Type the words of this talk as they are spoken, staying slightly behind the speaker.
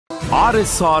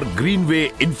RSR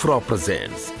Greenway Infra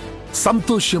presents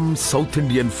Santosham South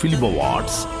Indian Film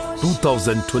Awards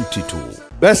 2022.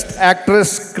 Best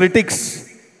Actress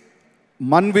Critics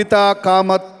Manvitha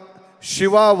Kamath,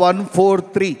 Shiva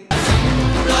 143.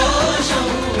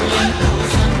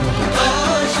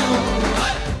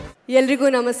 Yelrigu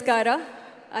namaskara,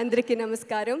 Andriki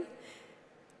namaskaram.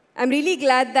 I'm really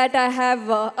glad that I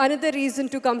have another reason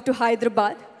to come to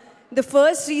Hyderabad. The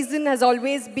first reason has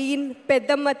always been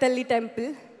Peddamma Talli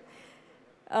Temple.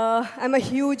 I'm a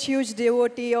huge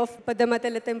devotee of Peddamma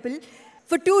Talli Temple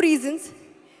for two reasons.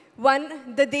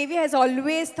 One, the Devi has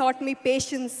always taught me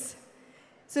patience.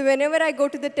 So whenever I go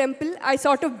to the temple, I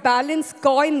sort of balance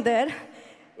coin there.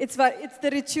 It's the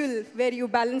ritual where you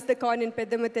balance the coin in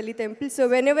Peddamma Talli Temple. So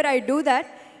whenever I do that,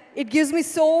 it gives me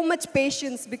so much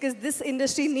patience because this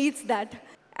industry needs that.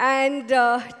 And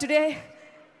today,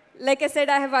 like I said,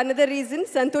 I have another reason,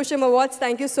 Santosham Awards,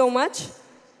 thank you so much.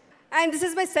 And this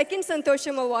is my second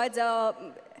Santosham Awards.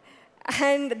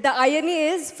 And the irony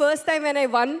is, first time when I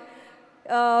won,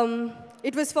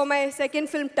 it was for my second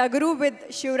film, Tagaru,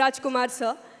 with Shiva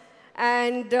sir.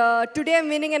 And today I'm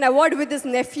winning an award with his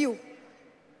nephew.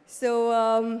 So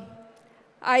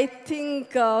I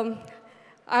think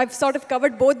I've sort of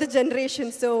covered both the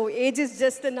generations, so age is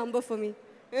just a number for me.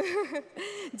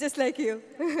 Just like you.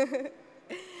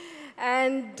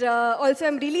 And also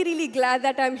I'm really glad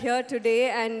that I'm here today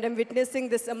and I'm witnessing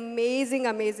this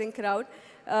amazing crowd.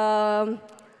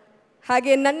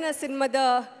 Hage nanna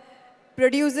cinemada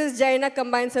producers Jaina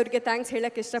Combines avrige thanks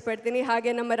helake ishtapadtini.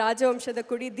 Hage namma Rajavanshada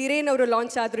kudi Dhiren avaru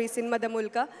launch adru ee cinemada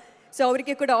mulka. So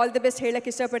avrige kuda all the best helake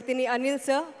ishtapadtini. Anil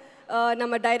sir,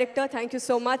 nama director, thank you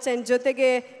so much. And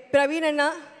jotege Praveen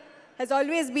Anna has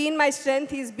always been my strength.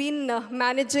 He's been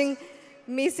managing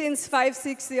me since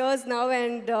 5-6 years now,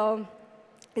 and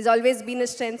he's always been a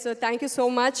strength. So thank you so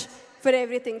much for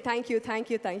everything. Thank you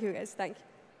guys. Thank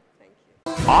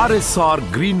you. RSR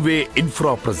Greenway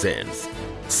Infra presents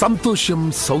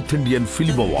Santosham South Indian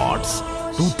Film Awards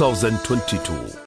 2022.